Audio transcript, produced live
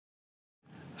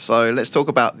So let's talk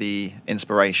about the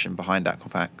inspiration behind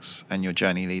Aquapax and your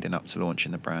journey leading up to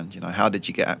launching the brand. You know, how did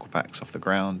you get Aquapax off the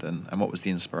ground, and what was the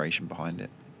inspiration behind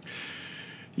it?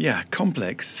 Yeah,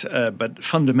 complex, but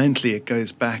fundamentally it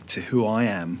goes back to who I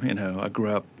am. You know, I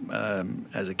grew up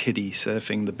as a kiddie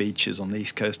surfing the beaches on the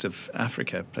east coast of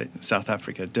Africa, South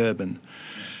Africa, Durban.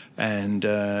 And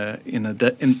you know,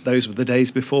 those were the days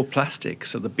before plastic,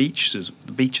 so the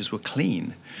beaches were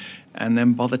clean. And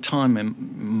then by the time in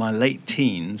my late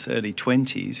teens, early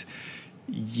 20s,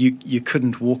 you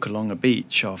couldn't walk along a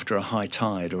beach after a high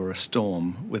tide or a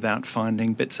storm without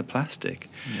finding bits of plastic.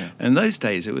 Yeah. And in those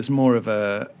days, it was more of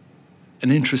an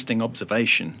interesting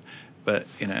observation. But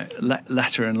you know,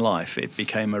 later in life, it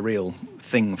became a real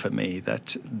thing for me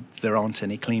that there aren't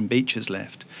any clean beaches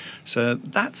left. So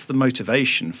that's the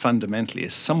motivation fundamentally,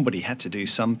 is somebody had to do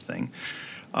something.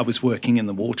 I was working in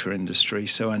the water industry,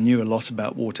 so I knew a lot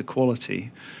about water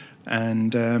quality,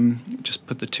 and just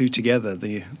put the two together,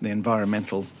 the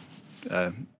environmental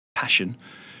passion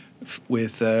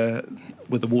with the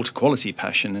water quality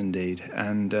passion, indeed,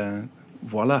 and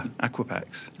voila,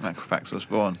 Aquapax. Aquapax was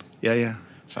born. Yeah.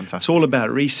 Fantastic. It's all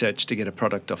about research to get a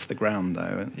product off the ground,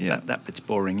 though. Yeah. That bit's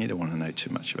boring. You don't want to know too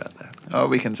much about that. Oh,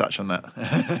 we can touch on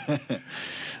that.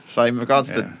 So in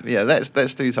regards to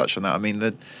let's do touch on that. I mean,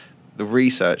 the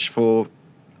research for,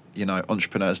 you know,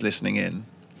 entrepreneurs listening in.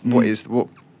 What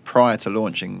prior to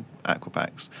launching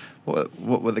Aquapax,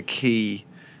 what were the key,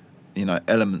 you know,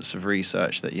 elements of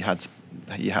research that you had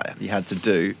to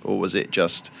do, or was it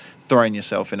just throwing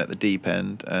yourself in at the deep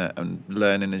end and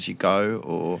learning as you go,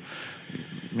 or,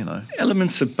 you know?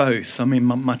 Elements of both. I mean,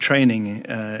 my training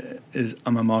is,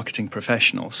 I'm a marketing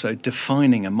professional, so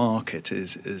defining a market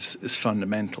is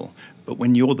fundamental. But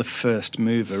when you're the first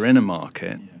mover in a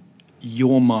market,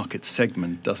 your market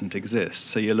segment doesn't exist.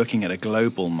 So you're looking at a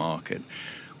global market.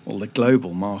 Well, the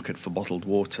global market for bottled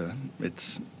water,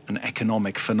 it's an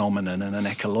economic phenomenon and an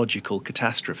ecological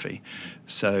catastrophe.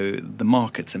 So the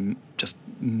markets are just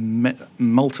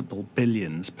multiple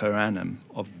billions per annum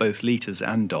of both litres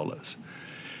and dollars.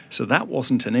 So that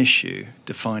wasn't an issue,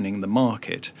 defining the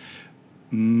market.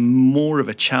 More of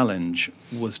a challenge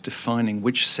was defining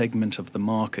which segment of the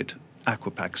market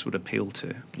Aquapax would appeal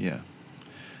to. Yeah.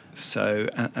 So,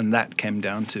 and that came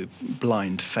down to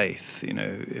blind faith. You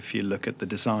know, if you look at the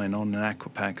design on an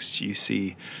Aquapax, you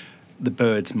see the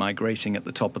birds migrating at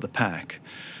the top of the pack.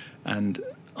 And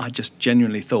I just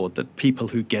genuinely thought that people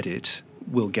who get it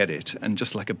will get it. And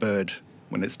just like a bird,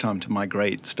 when it's time to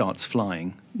migrate, starts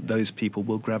flying, those people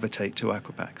will gravitate to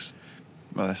Aquapax.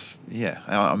 Well,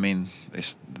 I mean,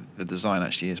 the design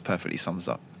actually perfectly sums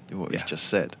up what you just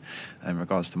said in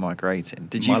regards to migrating.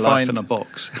 Did you find life in a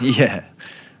box? Yeah.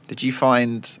 Did you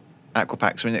find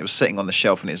Aquapax when it was sitting on the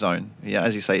shelf on its own? Yeah,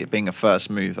 as you say, being a first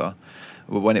mover,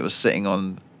 when it was sitting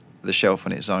on the shelf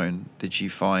on its own, did you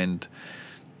find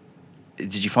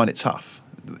it tough?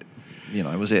 You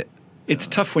know, was it? It's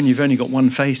tough when you've only got one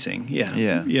facing.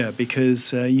 Yeah,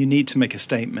 because you need to make a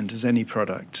statement as any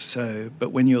product. So,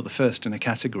 but when you're the first in a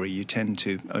category, you tend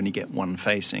to only get one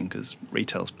facing because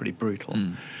retail's pretty brutal.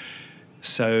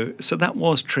 So that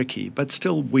was tricky, but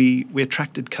still we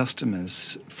attracted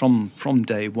customers from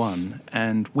day one,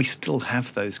 and we still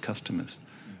have those customers.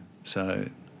 So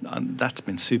that's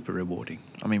been super rewarding.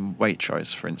 I mean,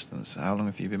 Waitrose, for instance. How long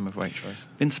have you been with Waitrose?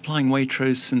 Been supplying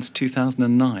Waitrose since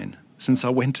 2009, since I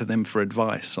went to them for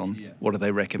advice on what do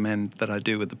they recommend that I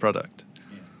do with the product.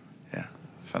 Yeah.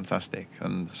 Fantastic.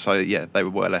 And so, they were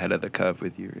well ahead of the curve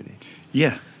with you, really.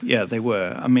 Yeah, they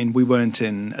were. I mean, we weren't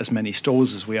in as many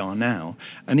stores as we are now.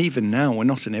 And even now, we're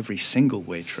not in every single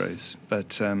Waitrose,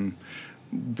 but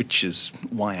which is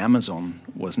why Amazon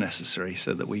was necessary,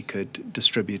 so that we could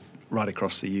distribute right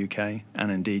across the UK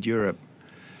and indeed Europe.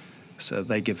 So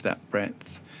they give that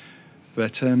breadth.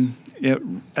 But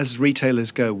as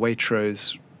retailers go,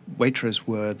 Waitrose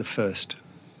were the first